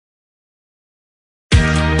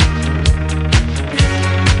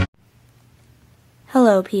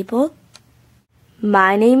Hello, people.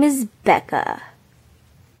 My name is Becca.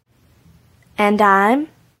 And I'm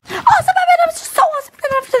awesome. I'm just so awesome.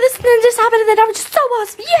 And after this, and then this happened, and then I'm just so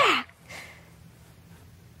awesome. Yeah.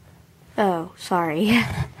 Oh, sorry.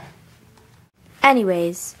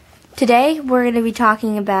 Anyways, today we're going to be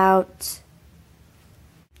talking about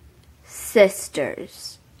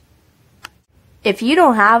sisters. If you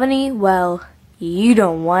don't have any, well, you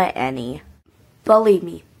don't want any. Believe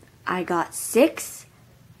me, I got 6,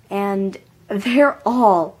 and they're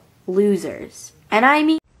all losers. And I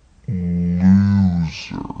mean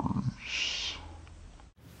losers.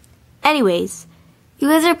 Anyways, you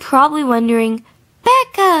guys are probably wondering,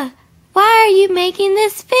 Becca, why are you making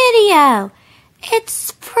this video?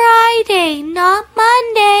 It's Friday, not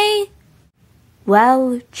Monday.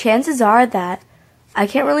 Well, chances are that I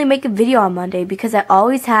can't really make a video on Monday because I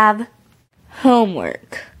always have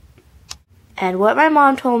homework. And what my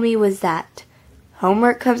mom told me was that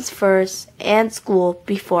homework comes first and school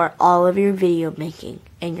before all of your video making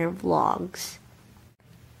and your vlogs.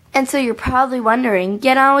 And so you're probably wondering,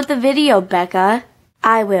 get on with the video, Becca.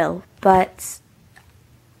 I will, but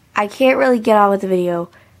I can't really get on with the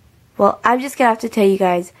video. Well, I'm just gonna have to tell you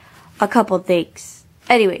guys a couple things.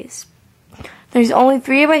 Anyways, there's only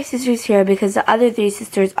 3 of my sisters here because the other 3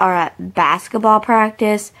 sisters are at basketball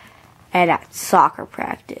practice and at soccer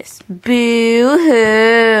practice. Boo-hoo!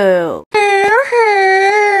 Boo-hoo!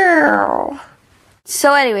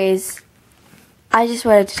 So anyways, I just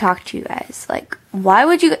wanted to talk to you guys. Like, why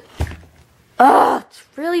would you... Ugh,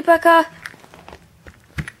 really, Becca?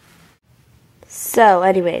 So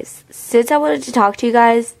anyways, since I wanted to talk to you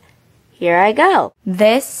guys, here I go.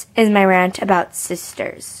 This is my rant about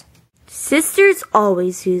sisters. Sisters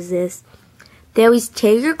always use this. They always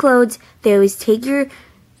take your clothes. They always take your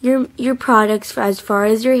products as far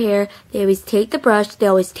as your hair. They always take the brush. They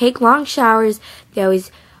always take long showers. They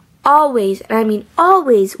always, and I mean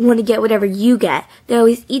always, want to get whatever you get. They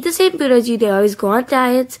always eat the same food as you. They always go on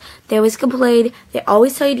diets. They always complain. They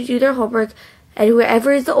always tell you to do their homework. And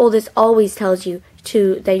whoever is the oldest always tells you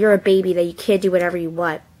that you're a baby, that you can't do whatever you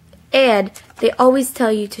want. And they always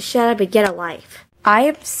tell you to shut up and get a life. I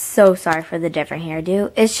am so sorry for the different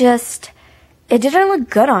hairdo. It's just, it didn't look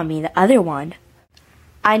good on me, the other one.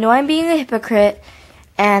 I know I'm being a hypocrite,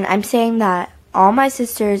 and I'm saying that all my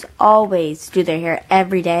sisters always do their hair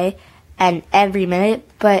every day and every minute,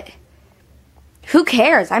 but who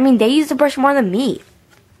cares? I mean, they use the brush more than me.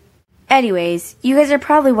 Anyways, you guys are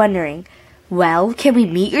probably wondering, well, can we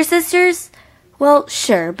meet your sisters? Well,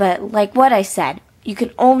 sure, but like what I said, you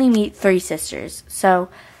can only meet 3 sisters. So,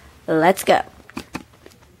 let's go.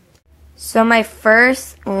 So my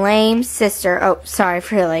first lame sister, oh, sorry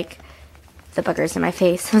for like the boogers in my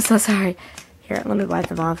face. I'm so sorry. Here, let me wipe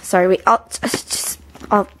them off. Sorry, wait, I'll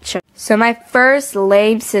show. So my first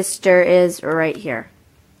lame sister is right here.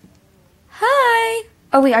 Hi.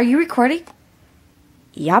 Oh wait, are you recording?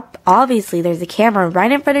 Yup, obviously there's a camera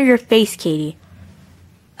right in front of your face, Katie.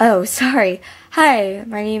 Oh, sorry. Hi,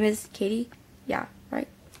 my name is Katie. Yeah, right.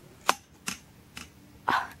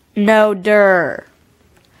 No, der.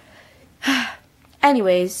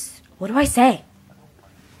 Anyways, what do I say?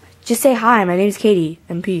 Just say hi, my name is Katie,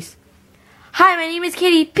 and peace. Hi, my name is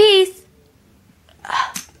Katie, peace.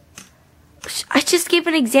 I just gave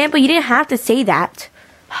an example. You didn't have to say that.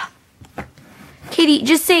 Katie,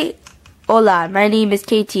 just say, hola, my name is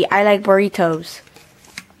Katie. I like burritos.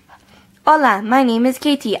 Hola, my name is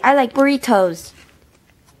Katie. I like burritos.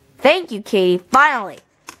 Thank you, Katie. Finally.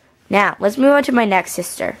 Now, let's move on to my next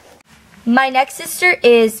sister. My next sister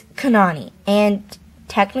is Kanani, and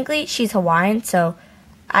technically she's Hawaiian, so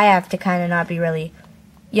I have to kind of not be really,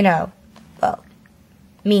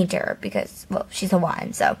 mean to her because, well, she's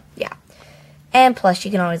Hawaiian, so yeah. And plus,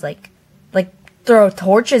 she can always like throw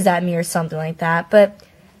torches at me or something like that. But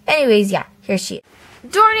anyways, yeah, here she is.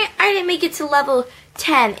 Darn it, I didn't make it to level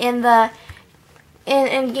 10 in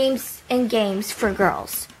games for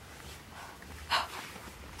girls.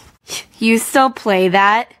 You still play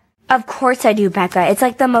that? Of course I do, Becca. It's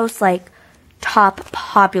like the most top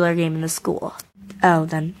popular game in the school. Oh,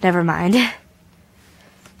 then never mind.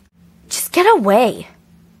 Just get away.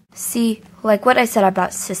 See, like what I said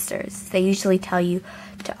about sisters, they usually tell you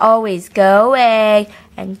to always go away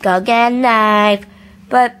and go get a knife.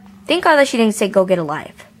 But thank God that she didn't say go get a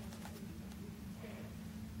life.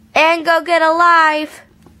 And go get a life.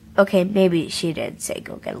 Okay, maybe she did say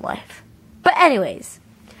go get a life. But anyways,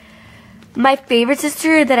 my favorite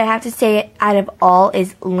sister that I have to say out of all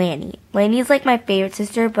is Lanny. Lanny is like my favorite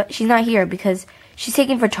sister, but she's not here because she's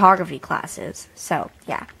taking photography classes. So,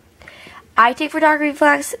 yeah. I take photography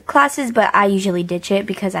classes, but I usually ditch it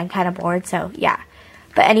because I'm kind of bored. So, yeah.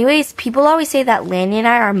 But anyways, people always say that Lanny and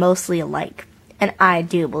I are mostly alike. And I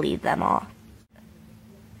do believe them all.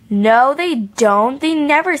 No, they don't. They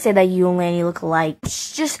never say that you and Lanny look alike.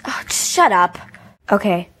 Just shut up.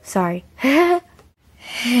 Okay, sorry.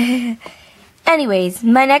 Anyways,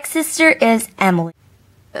 my next sister is Emily.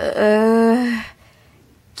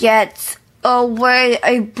 Get away.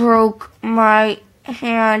 I broke my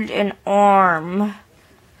hand and arm.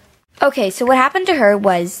 Okay, so what happened to her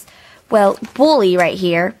was, well, Bully right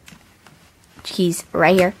here. He's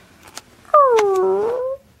right here.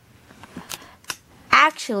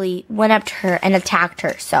 Actually went up to her and attacked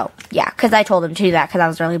her. So, yeah, because I told him to do that because I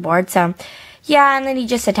was really bored. So, yeah, and then he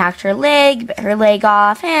just attacked her leg, bit her leg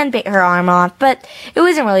off, and bit her arm off. But it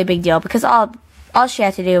wasn't really a big deal because all she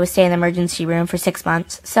had to do was stay in the emergency room for 6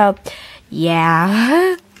 months. So,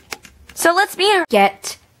 yeah. So let's meet her.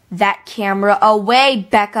 Get that camera away,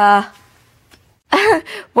 Becca.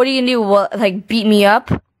 What are you gonna do? What, like, beat me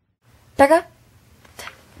up? Becca?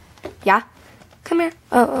 Yeah? Come here.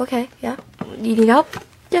 Oh, okay, yeah. You need help?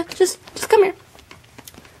 Yeah, just come here.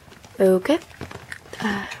 Okay.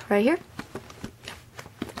 Right here.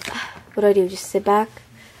 What do I do? Just sit back?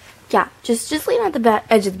 Yeah, just lean on the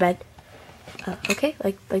edge of the bed. Okay,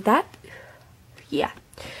 like that? Yeah.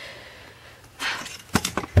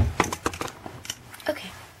 Okay.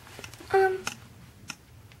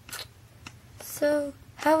 So,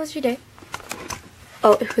 how was your day?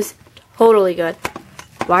 Oh, it was totally good.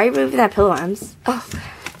 Why are you moving that pillow, Ems? Oh,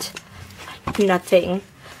 nothing.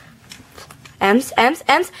 Ems. Ah!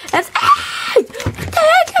 What the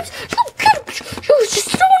heck, Ems? You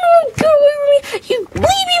just don't get away from me. You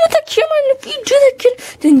leave me with the camera, and if you do that again,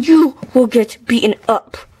 then you will get beaten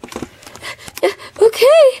up.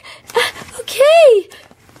 Okay. I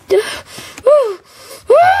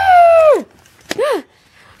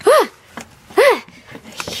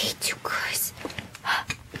hate you guys.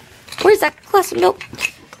 Where's that glass of milk?